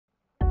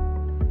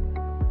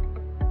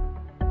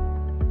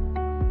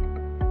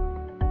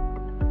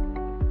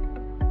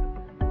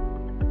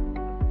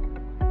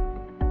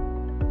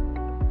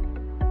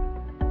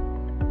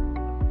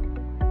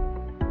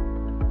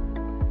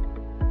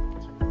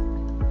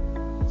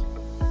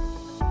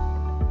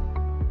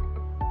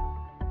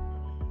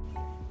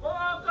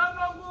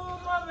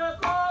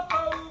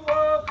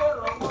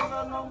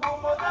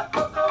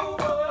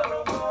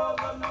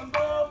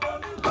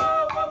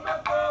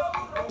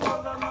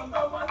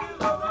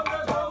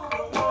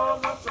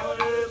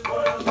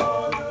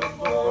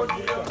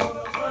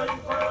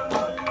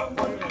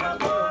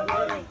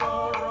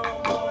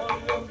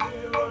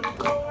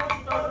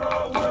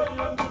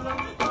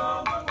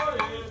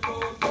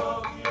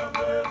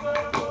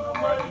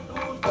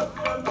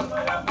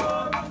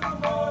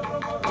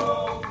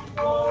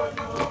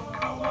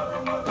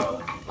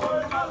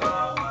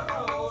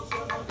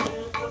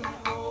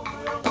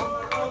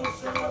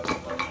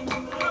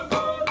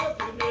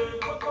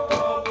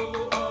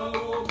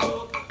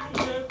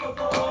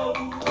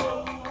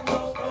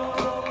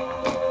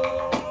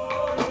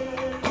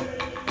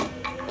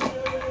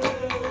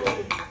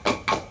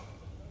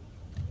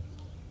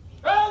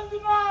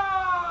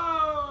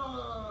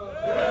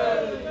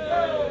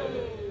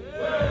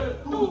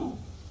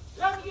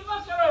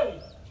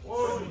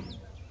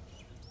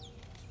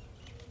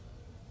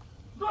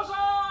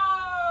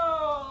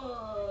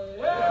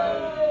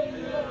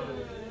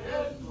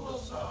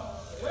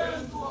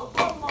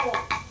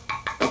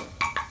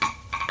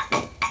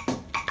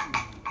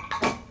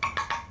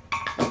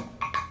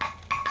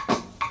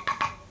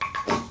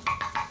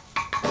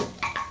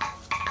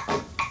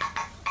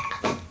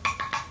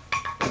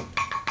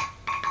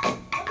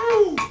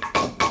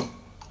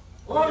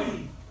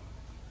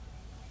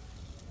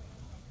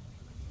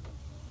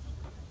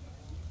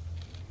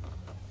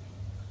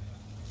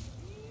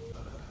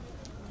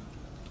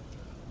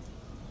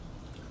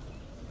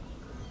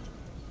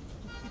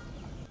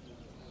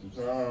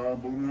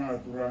bunga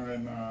aturangan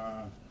na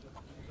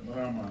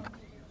marama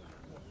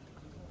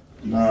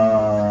na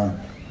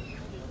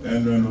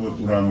eno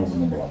aturangan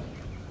Vanua Balavu.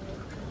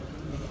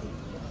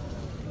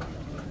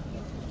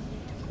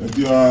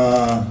 Jadi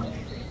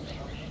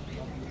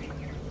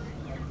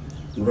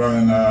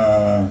aturangan na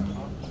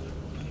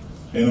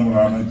eno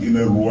marama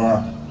kina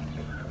rua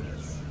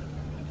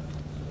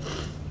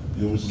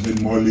eu se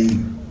moli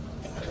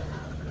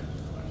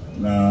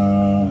na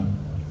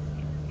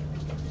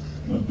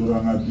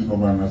aturangan ti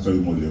mabana sa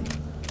moli.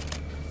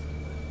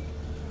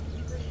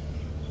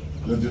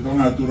 Jadi tong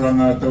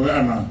aturangan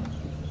taweana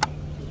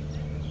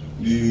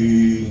di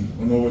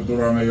ono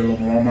aturangan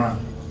yelong lama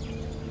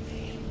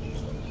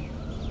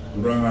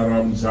aturangan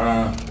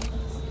ramsa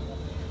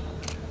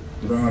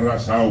aturangan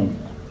rasau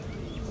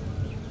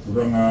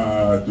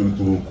aturangan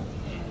turuk.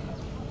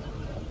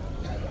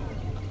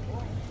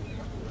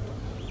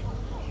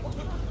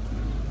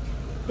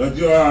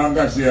 Jadi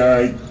angkas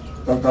ya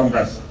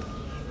tangkas.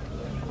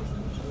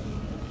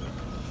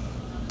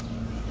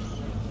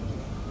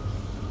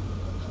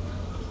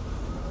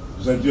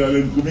 Saya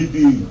alin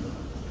komiti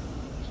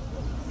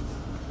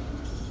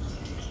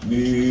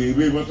ni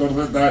beba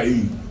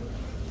tortatai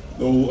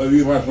do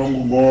adiwa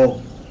songo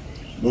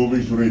do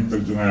bisurit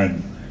terjungan.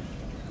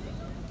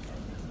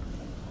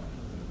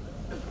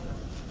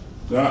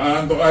 Sa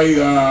anto ay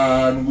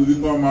nungguin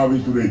ko mga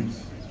bisurit.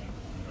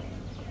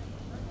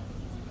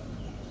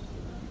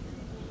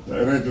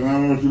 Ere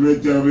tengah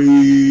sulit cari,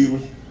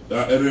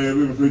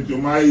 ere sulit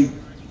cumai,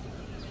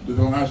 tu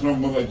tengah asal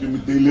bagai cumi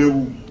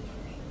teleu,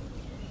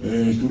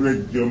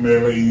 sulit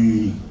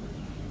cumai,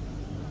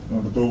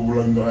 nak tahu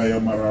bulan tu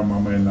ayam marah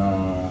main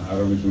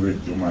Arabi sulit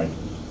cumai.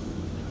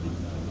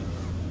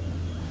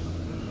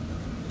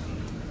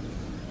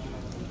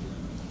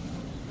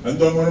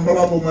 Anton Vanua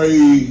Balavu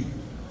mai,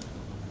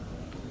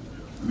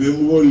 dia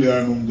boleh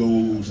anum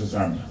tu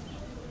sesama.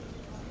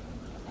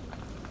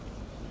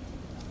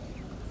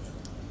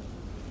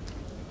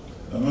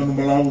 Vanua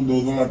Balavu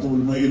do la tu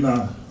mai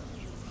ina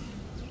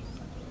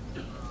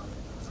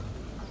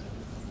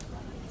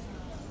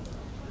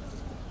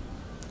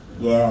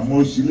do mo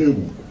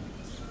silebu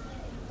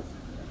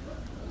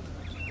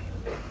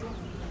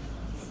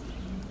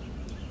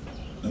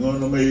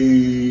Vanua mai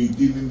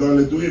tinin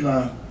dole tu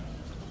ina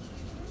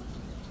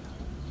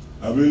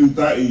abeli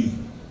tai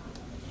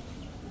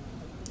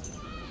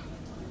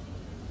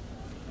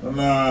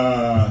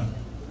na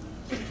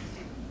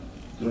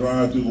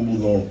turanga tu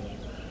kumudo.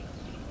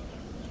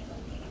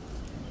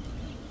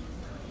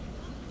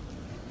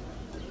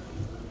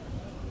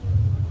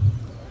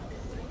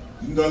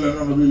 Tinggal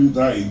na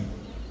nabilitai.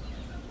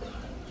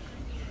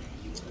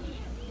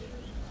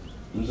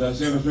 Usa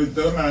sena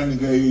fetanga ni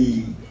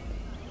kay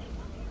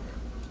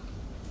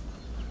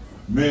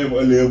me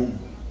balebu.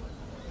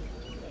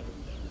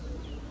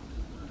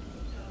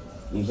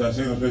 Usa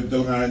sena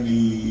fetanga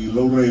ni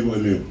lorei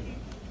balebu.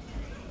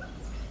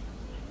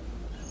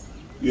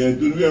 Ya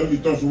tu dia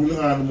kita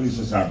sulingan meni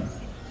sesama.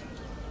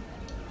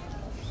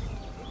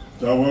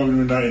 Tawa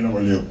minai na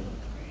balebu.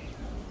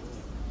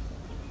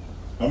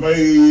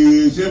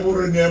 Amai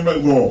sepura ni amai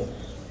go,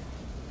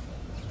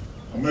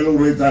 amai lo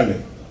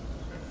retale,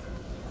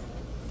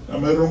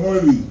 amai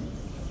rongoli,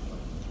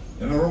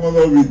 ena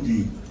rongolo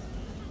viti,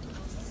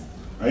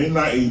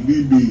 aina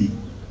bibi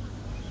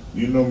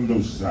ni nom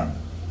dosa.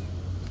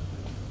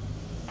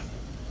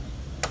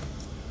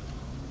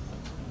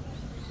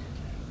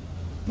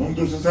 Nom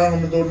dosa sang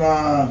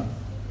mentona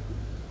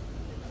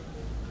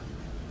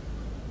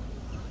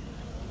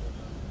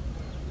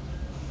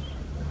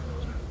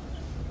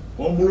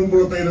belum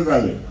tahu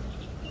kali.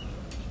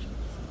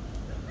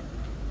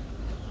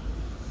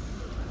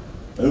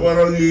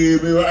 Baru ni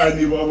bawaan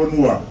di bawah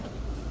Vanua.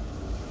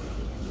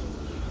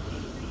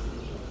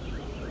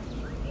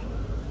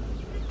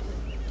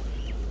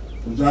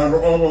 Usaha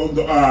roh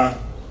untuk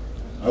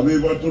abi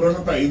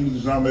baturan tak ini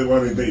sampai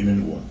warita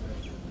ini dua.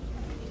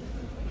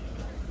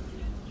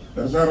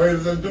 Tersarai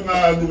tentu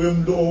ngadu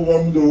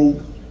bemdo.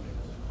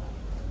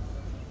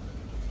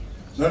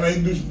 Sana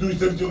industri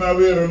tentu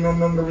ngawer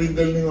non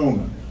rintel ni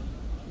ngona.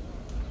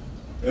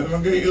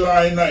 Erang kay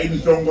ilain na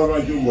inisong para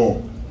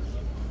jugo.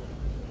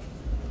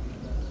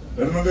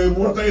 Erang kay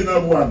buat ay na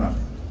buwana.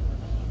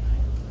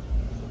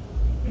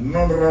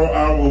 Non raw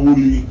awa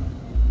huli.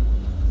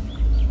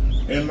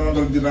 Non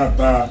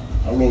rajinata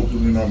alotu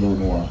ni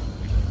Vanua.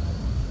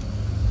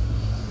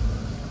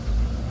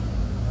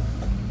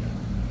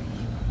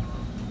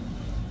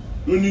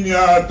 Tuni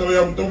niya ato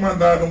yung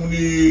tumanda nung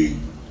ni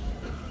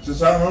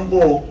sasama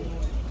ko.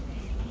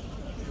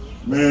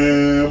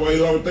 May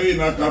wailaw tayo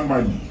na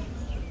kampanya.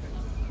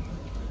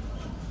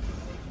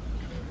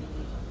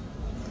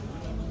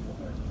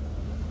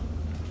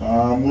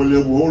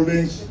 Vanua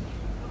Holdings,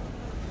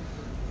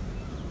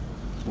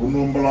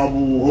 Vanua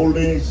Balavu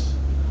Holdings,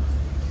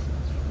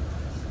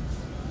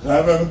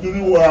 saya itu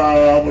ni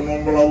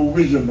Vanua Balavu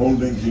Vision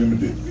Holdings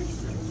Limited.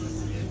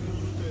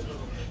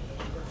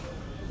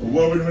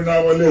 Uwa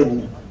binminawa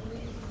lebu,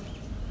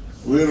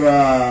 wira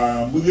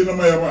budi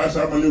nama ya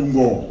asama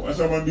lebungo,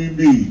 asama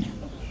bibi,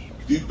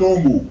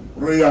 titombu.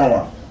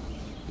 Reawa.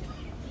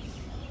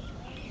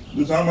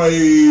 Bersama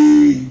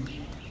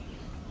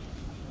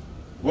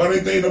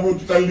warita ina mo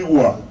tutali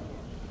ua.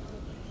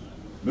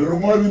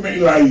 Merungoli me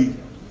ilai,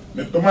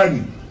 me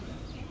tomani.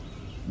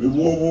 Me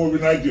buo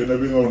binaji na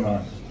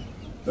bingona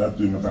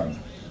satu matang.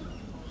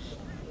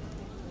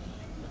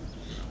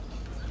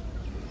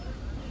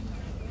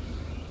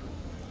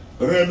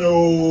 Reno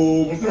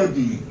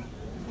musoti.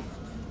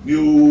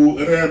 Niu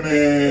reme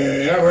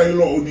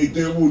arailo ni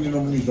tebu ni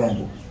no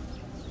munisongo.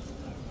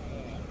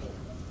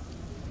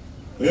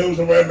 Eu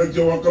sampai na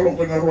jawa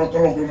kaloko na ruwa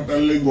kaloko na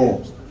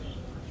talengo.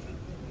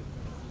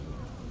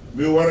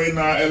 Me warai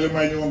na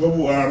elemani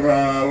ngabu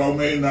ara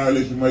laume na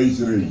lesuma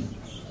Israel.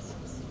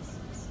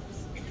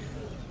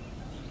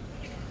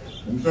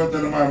 Umsata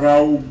na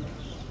marau.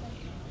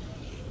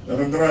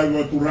 Darandrai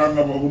wa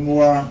turanga ba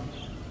Vanua.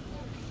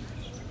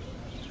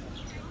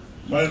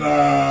 Mai na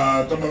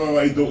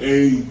tamala ito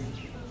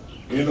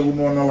na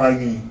Vanua na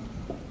langi.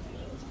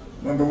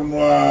 Nanda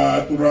Vanua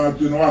turanga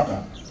tuinawaka.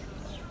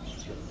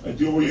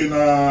 Ati uli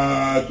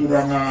na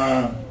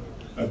turanga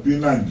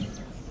pinani.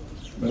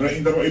 Mera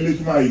inda pa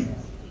ilis mai.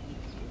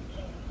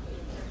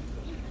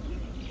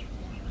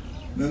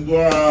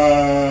 Nandua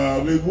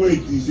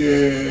bebueti se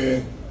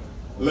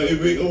la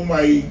ebe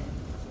umai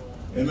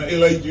ena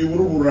ilai ti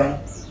burubura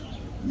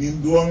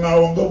nindua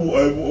ngawang gabu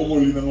ay bu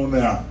oboli na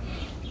ngonea.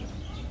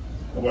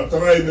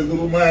 Kabataray na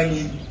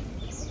durumani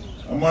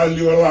amali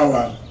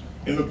walala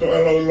ena to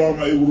alaw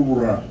loma ay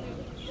burubura.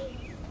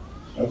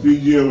 A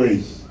Fiji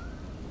Airways.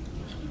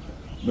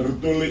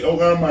 Bertuli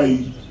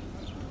ogamay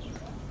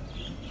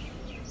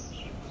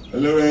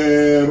elewe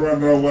ruan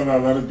rawan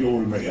alar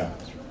tiul maya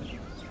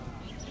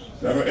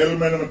sara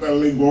elmen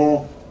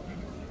matalingo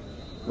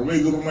rumay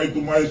rumay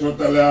tumay so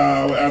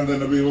tala wa anda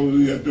na biyo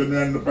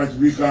yatunan na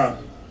Pasifika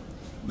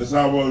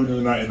dasawa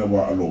na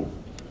inawa alo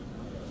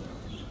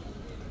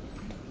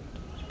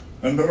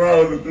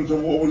andraw nito sa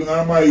buo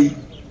ngamay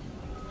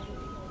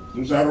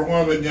tu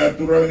sarunga kanya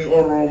turang ni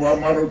oro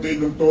mamaro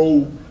tayo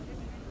to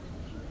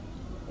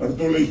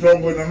Artulay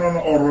songo na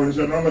nono oro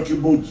sa nono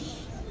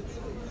kibbutz.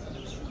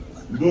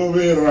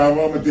 Dove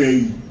rava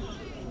matei.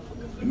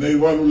 Nei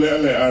walu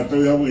lele ato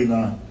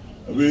yawina.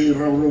 Abe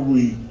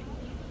rawrawui.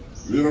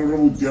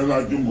 Rawrawui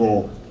tiala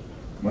jungo.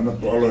 Mana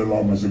to aloy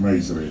lama si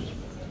Israel.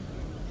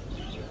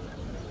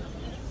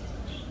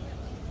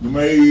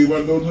 May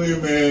wando nui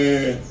me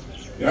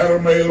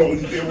yara may lo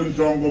unti un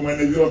songo may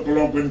nagdiwa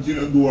kolokan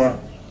sina dua.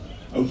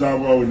 Au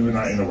sabaw ni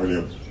na ina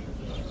valeu.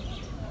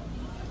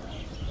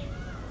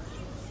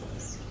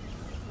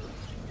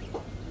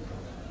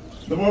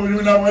 Namo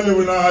bina wale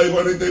bina ay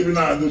warite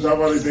bina do sa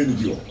warite ni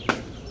Dio.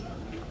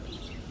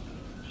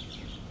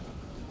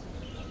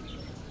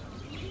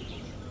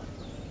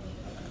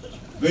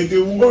 Gete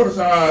ungor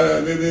sa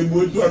de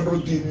buitu an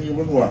rutin ni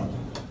Vanua.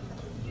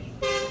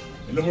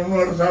 Ina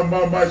Vanua sa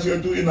mbamba si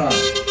tu ina.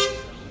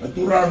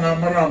 Aturanga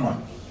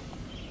marama.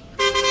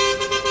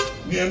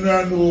 Ni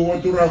anu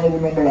aturanga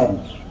Vanua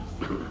Balavu.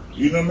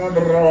 Ina non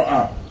rawa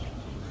a.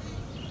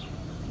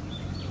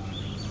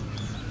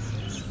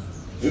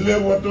 Ile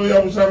wato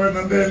ya busara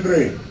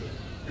nandendre.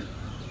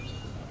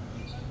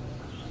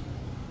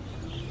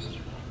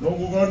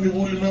 Nungu ngani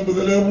buli membe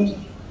gelebu.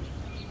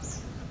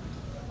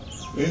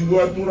 Endu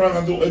atura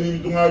ngadu adi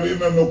bitungabe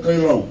membe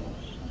kailau.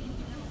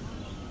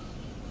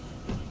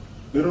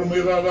 Pero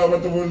mirada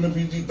batawol na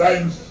Fiji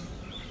Times.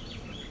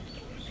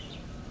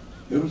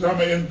 Pero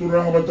sama yang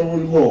turang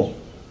batawol go.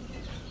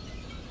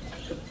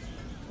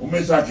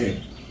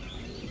 Umesake.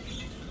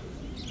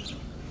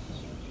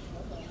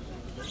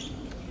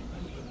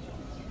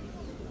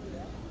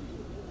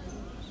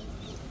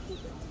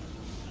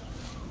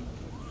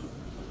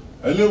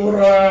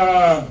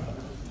 Alewara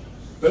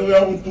tawi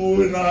aku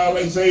tu na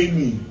alai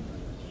saini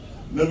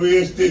na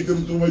estate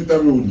tu mai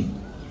taruni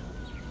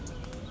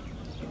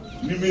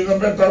ni me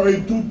ngamba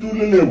tawi tutu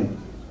lelewu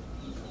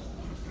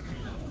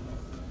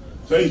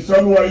sai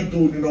salwa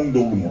itu ni nong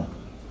dono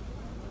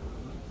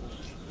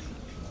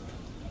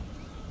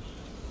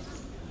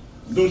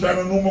do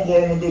sana numo go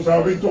do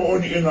sabe to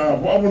oni ena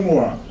wa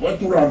Vanua wa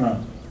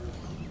turanga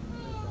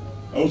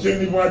au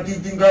seni ba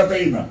tingata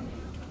ina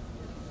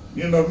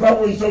ni na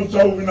rawo isau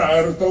bina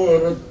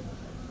arto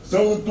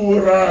sau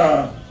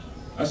tura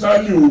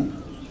asaliu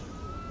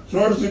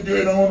suar si tio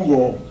ena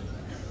ngongo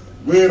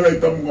wera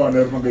itam go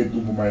aner magai tu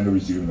pemain na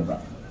bising na ta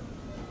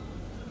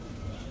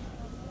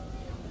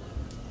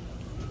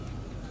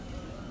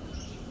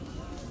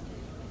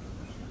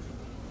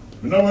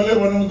mina wale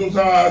wanung tu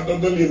sa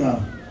tondolina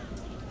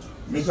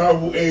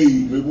misabu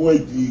me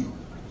buaiti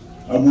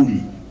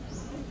abuli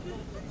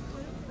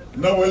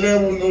na wale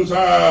wanung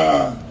sa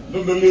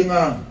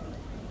tondolina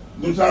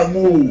dosa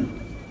mu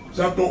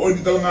satu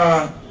oni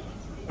talanga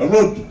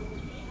alot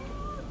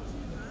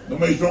na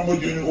may songo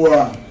jini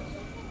ua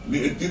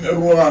ni etin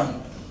erua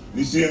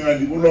ni singa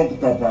di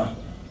bulok tapa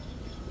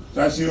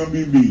sa singa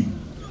bibi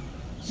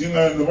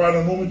singa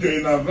nabana mumujo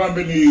ina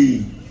rambe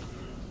ni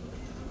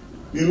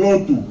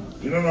lotu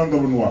ina nanda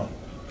Vanua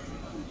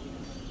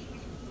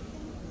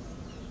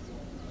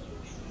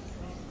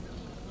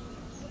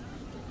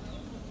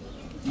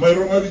May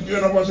runga dito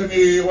na pa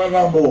ni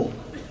Walambo.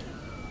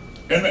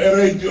 En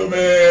erejo me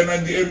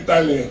nanti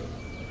evitale.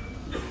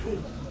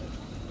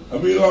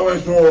 Abi lawa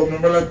so me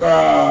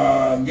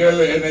malata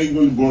gele en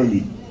igol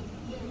goli.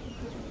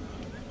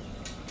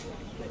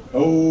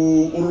 Au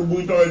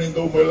urubu ito en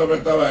ito me la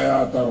betala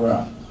ya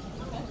tarwa.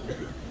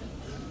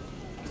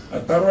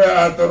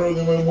 Ataro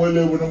ni me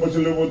muele bu no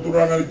masele bu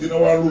turana ni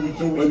tinawalu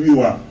bitu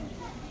labiwa.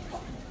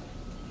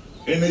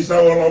 Ene sa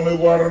wala me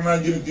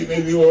warna jini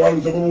tinawiwa walu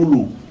sa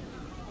bulu.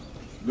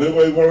 Bebo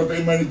ibola ta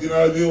imani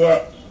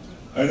tinawiwa.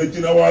 Ada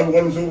Cina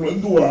walu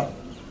sebelum dua,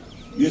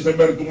 dia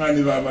sampai tungan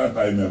di lama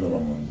time ada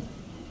bangun.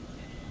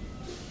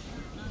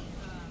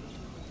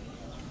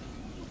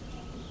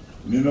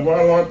 Ni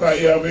nabala ta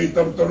ia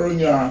veitar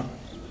terunya,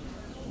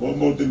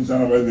 bombotin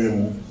sana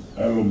bademu,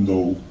 alum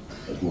do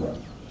aturan.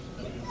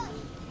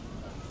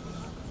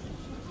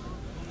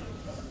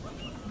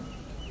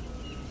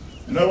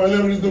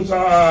 Nawalem itu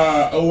sa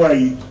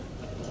awai,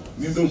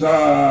 itu sa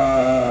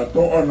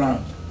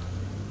toona,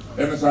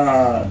 sa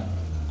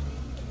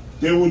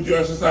Tewu jua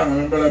sesang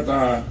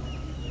membalata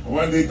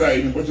wanita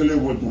ini pasal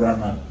buat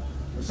turanga.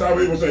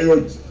 Sabi mo sa iyo.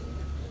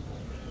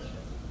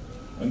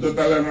 Anto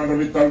tala na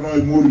vital no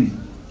muri.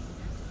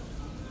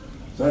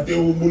 Sa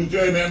tewu muri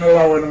jua ini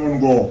nalawan ng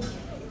go.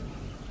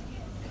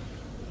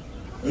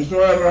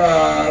 Iso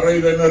era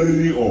raida na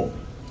ririo.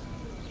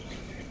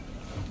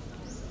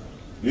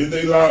 Ito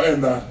ilaw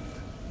enda.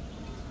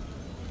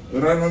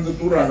 Ranan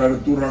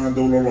turanga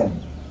daw lolong.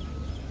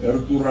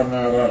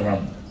 Turanga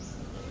raram.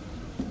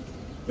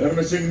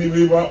 Karena sing ni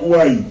biwa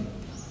uai.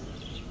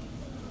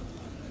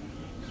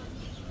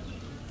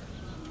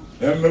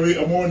 Karena bi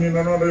amoni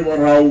nanon riwa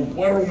rau,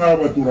 warung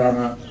apa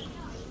turanga,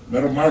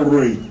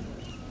 mermarroi.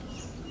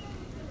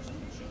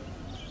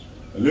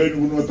 Lain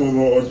bunuh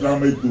todo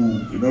osama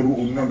itu, inaru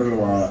unan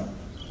riwa,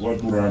 wa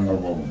turanga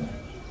baru.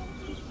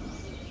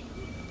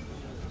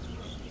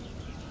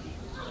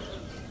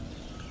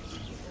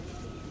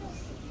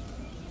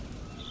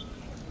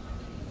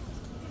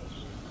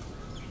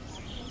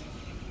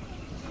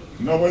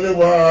 Na wale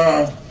wa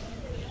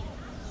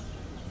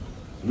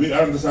wi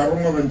ang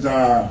sarong nga sa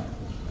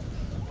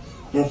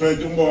to sa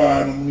jumbo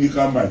ang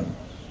ikamban.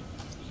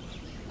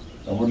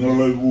 Abu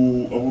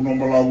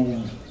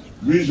Balavu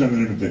Vision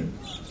Limited.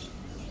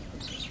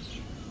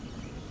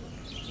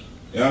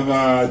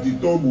 Yava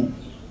Titobu.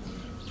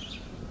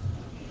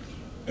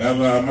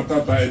 Yava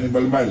matata ni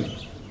balmal.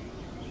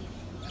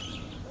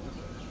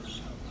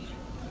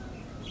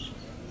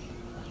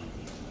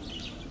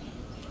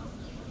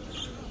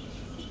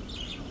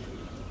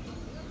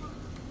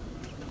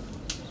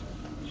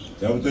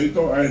 Yang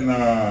itu ay na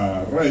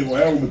rai wa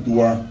el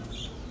metua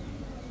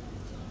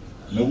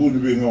na bu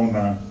de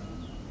ngona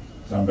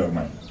samber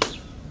mai.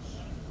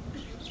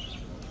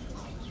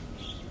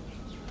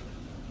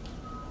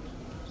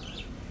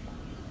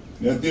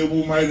 Ya te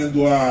bu mai na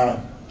dua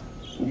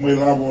umay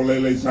labo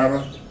lay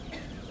sara.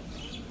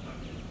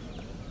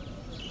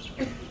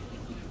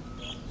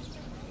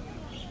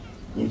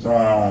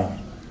 Kusa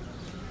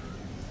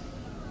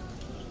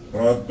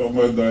roto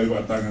mo dai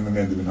watangan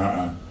ng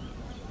dinaa.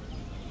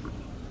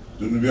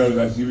 Doon biya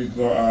sa sibit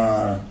ko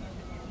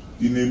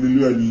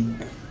tinemilioni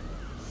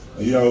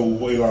ayaw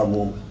uway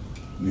labo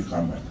ni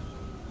kamay.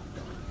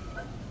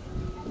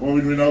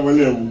 Kumabin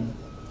minawalew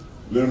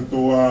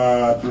lerto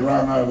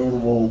turanga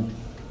dorbo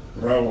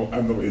raw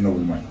ando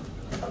inawimay.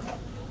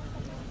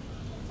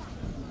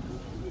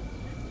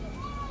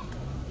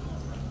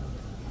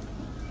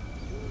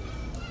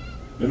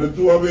 Yan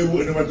ito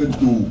abebu na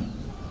matentu.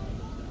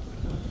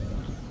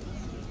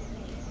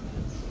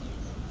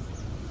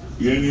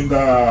 Yan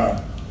inda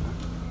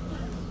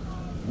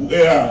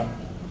buea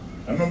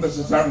anong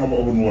tasasanga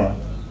ba Vanua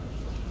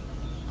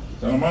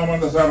sana mama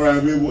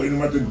tasara bebu ini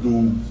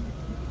matentu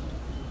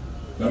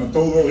sana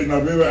todo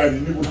ina bebe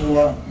ani ni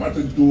Vanua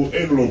matentu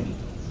enlo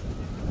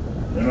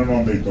mena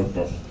non dei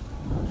totos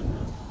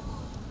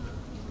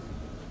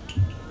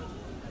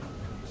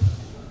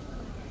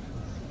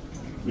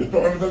ito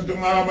ang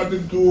tasasanga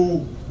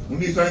matentu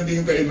unisa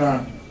hindi kita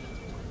ina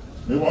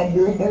may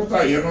ambulong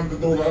bolta yan ang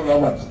tatula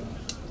rawat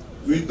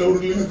wito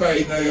uling kita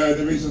ina ya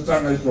debe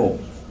sasanga iso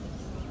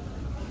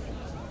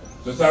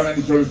Sasana ni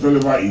Sole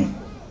vai.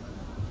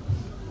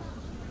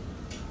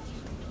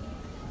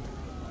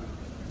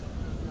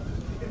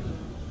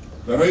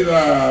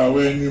 Taraida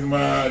when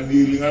ni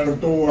lingan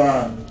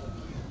toa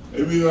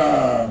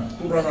evila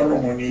turanga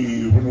rongo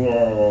ni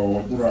Vanua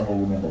turanga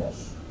Vanua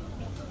Balavu.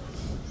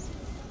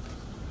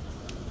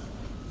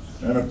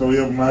 Ana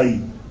toya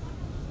mai.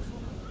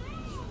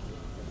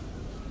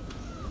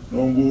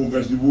 Nunggu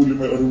kasih buli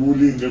mai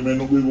orbuli ke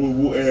menunggu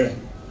ibu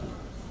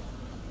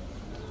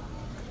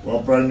wa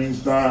Prime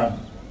Minister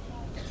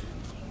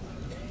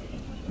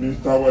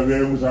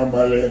wademu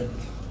sambale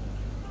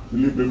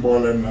Filipe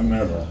Bolen na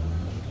nera.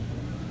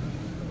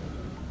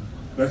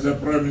 Kasi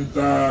Prime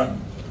Minister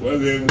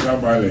wademu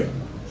sambale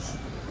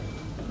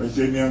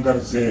kasi niyang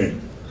karse.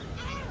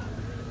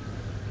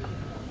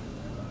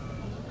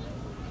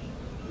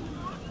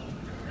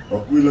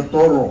 Aquila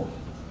Toro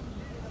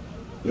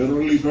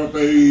pero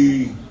lisotay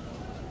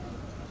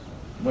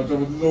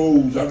Macam itu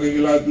sampai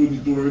gila tu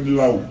diturun di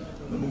laut.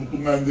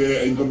 Menuntungan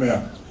dia indomea.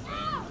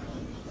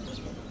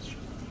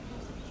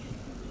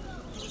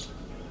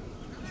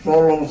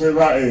 Solo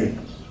sebae.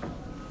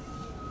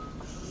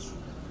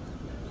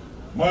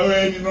 Mawe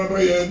ni non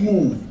raya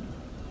ngu.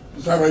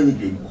 Sarai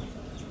bikin.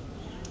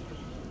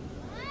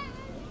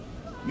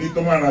 Ni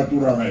teman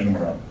aturan ini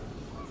merah.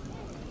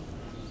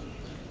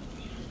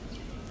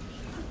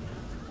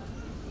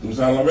 Tu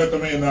salah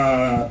betul ni na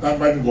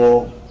tambahin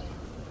go.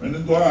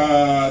 Menentu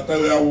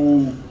tahu aku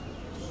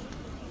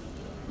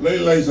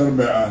lay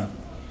serbea.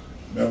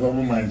 Mereka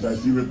pemain saya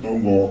sih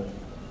betonggo.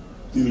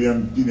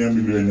 Tilian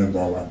miliarnya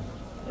dolar.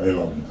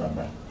 Ayo lah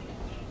tambah.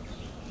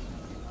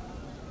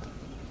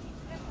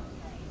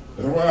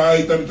 Terus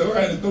item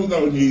terlain itu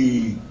tahu ni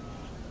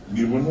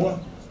Vanua,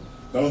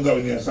 tahu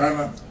ni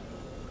sana.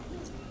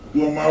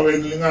 Tua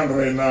mawen lingan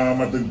rena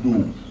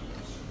matentu.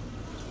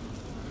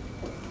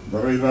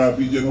 Rena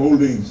Fiji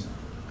Holdings.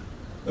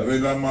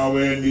 Rena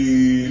mawen di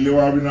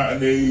lewabina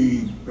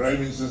di Prime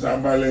Minister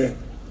Sambale.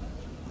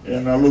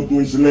 Ena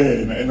lutu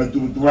isle, ena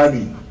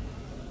tuani.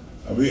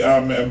 Abi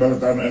ame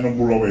embaratan ena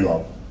pulau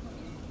Welau.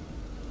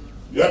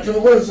 Ya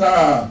kira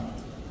sa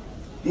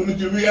tuni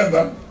tiwi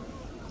anda.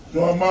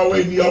 So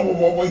mawen ni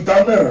apa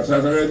itamer.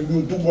 Saya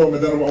tunggu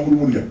medar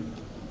amul mulia.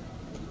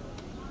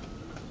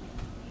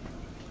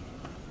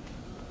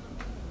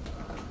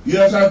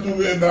 Ia satu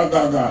benda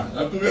gaga,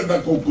 satu benda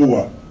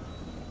kokoa,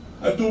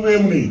 satu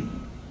benda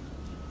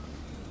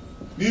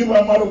ni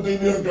maru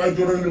tinir kau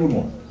curang di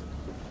Vanua.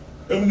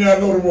 Emni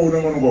alor bau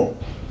nama go.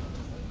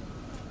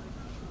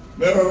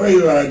 Merah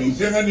rela ni,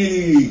 siapa ni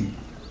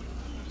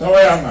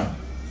tawayanga.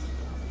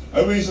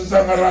 Abi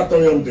sesanga rato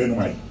yang udah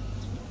namai.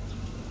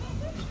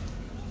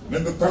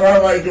 Nanti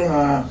terawai tu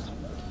ha,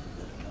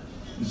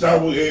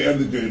 isabu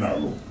anda tu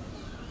inalu.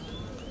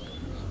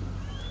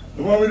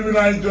 Tuh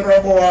bila ni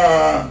curang bawa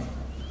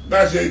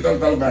gas ya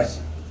tal gas.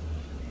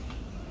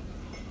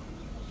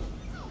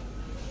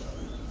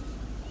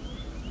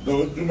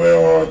 Do cuma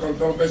yo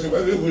tal gas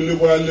itu boleh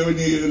buat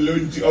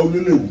lewin si awal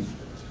lewu.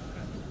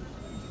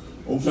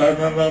 Usaha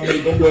nama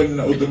mereka buat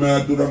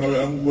utama turang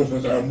ang bos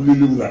masa muli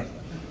lewu.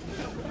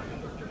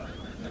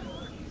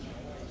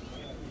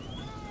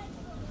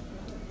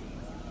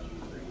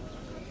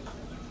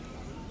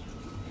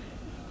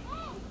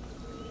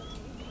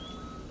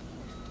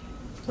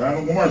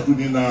 Kalau kumas tu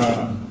ni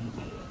na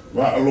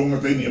wa along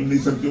natin ni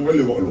amni sa tiyo wali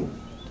wa along.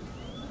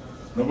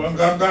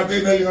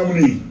 Nabangkangkate na linga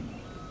muni.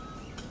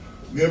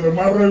 Ni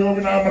remaro yung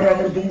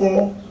minamaramar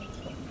tunggo.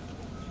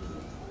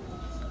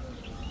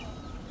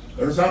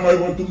 Bersama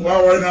yung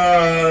tunggawa na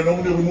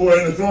nomuni Vanua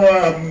na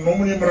soa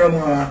nomuni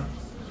marama.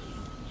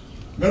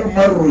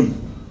 Mermaroy.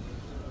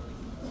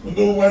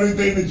 Untuk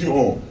warita ini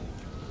tiyo.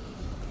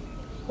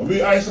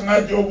 Obi ay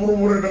sangat tiyo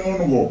buru-buru ng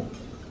unugo.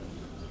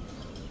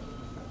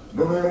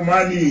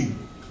 Doromani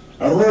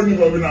aroni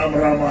ba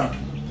minamrama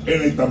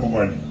ini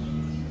tamugani.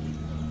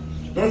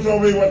 Terus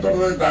obi watar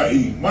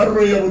tai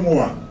marro ya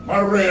Vanua,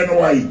 marro ya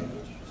nawai,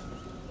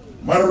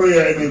 marro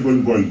ya ini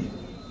gol.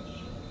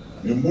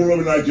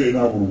 Nimbulo binaje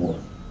ina buru.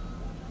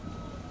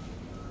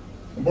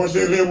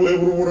 Bose lebu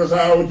buru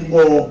sa au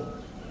tingo.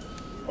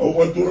 Au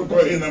watur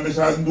to ina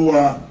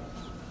mesandua.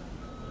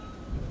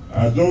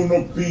 A zone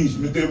of peace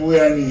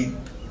mitebuyani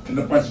in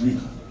the Pacific.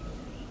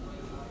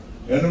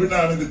 Yan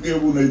binamin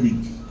tebu na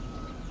ibig.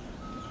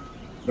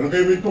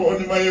 Berkait itu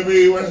oni maya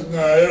bewas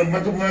nga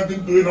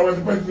matematik tu ina was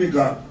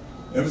Pasifika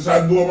en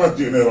sa dua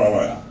mati ne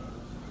wala.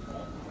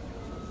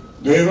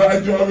 Gaya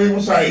ajo abi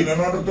musai na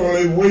no to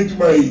le wait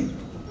mai.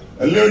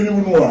 Leo ni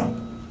Vanua.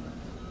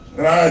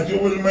 Ra jo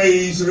wel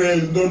mai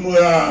Israel donu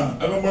ya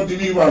aba mati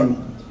ni walu.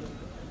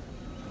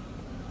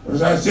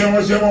 Sa siamo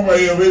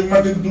mai abi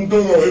mati tu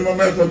to e ma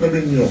meso to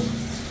binyo.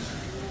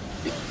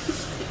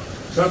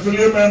 Sa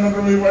tulia mai no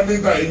mi wadi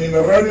ta ini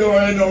na radio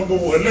ai no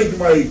go le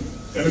mai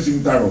en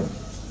sintaro.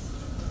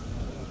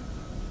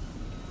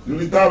 Yung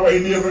tawa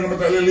ini yang nak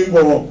mataliling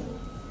ko,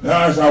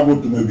 na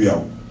sabot tumibiyaw.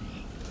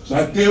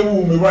 Sa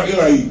tewu miba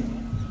ilay,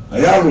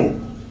 ayalo.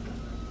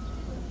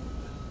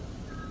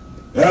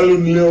 Ayalo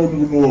ni Leon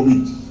Vanua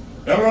biti.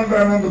 Ayalo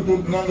na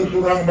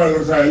naturang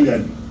bagar sa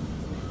ilian.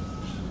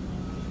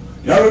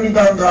 Ayalo ni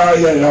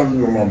kangkaya, ayalo ni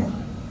loma.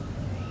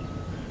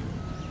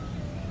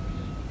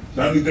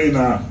 Saan ito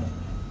na,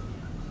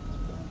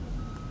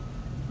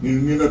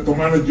 ni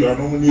natumana dyan,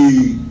 ano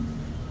ni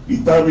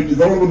itabi ni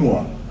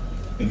Vanua.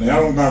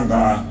 Inayalong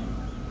kangka,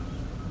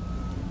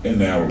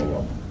 inayalong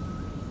lama.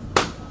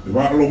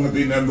 Diba along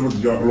natin inayalong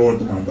dyan, along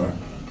tumata,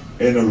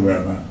 inayalong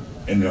na,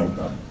 inayalong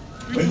tam.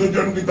 May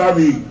dyan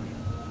kitabi,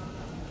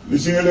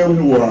 lising elew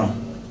nuwa,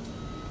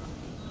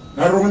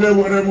 narong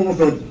elew na mo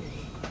musod,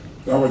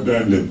 tawad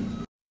dyan elew.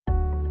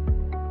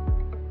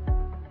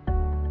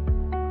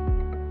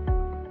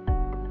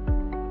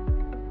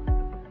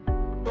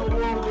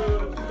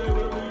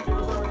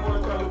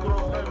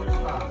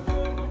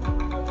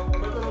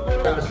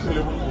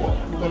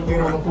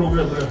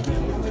 Program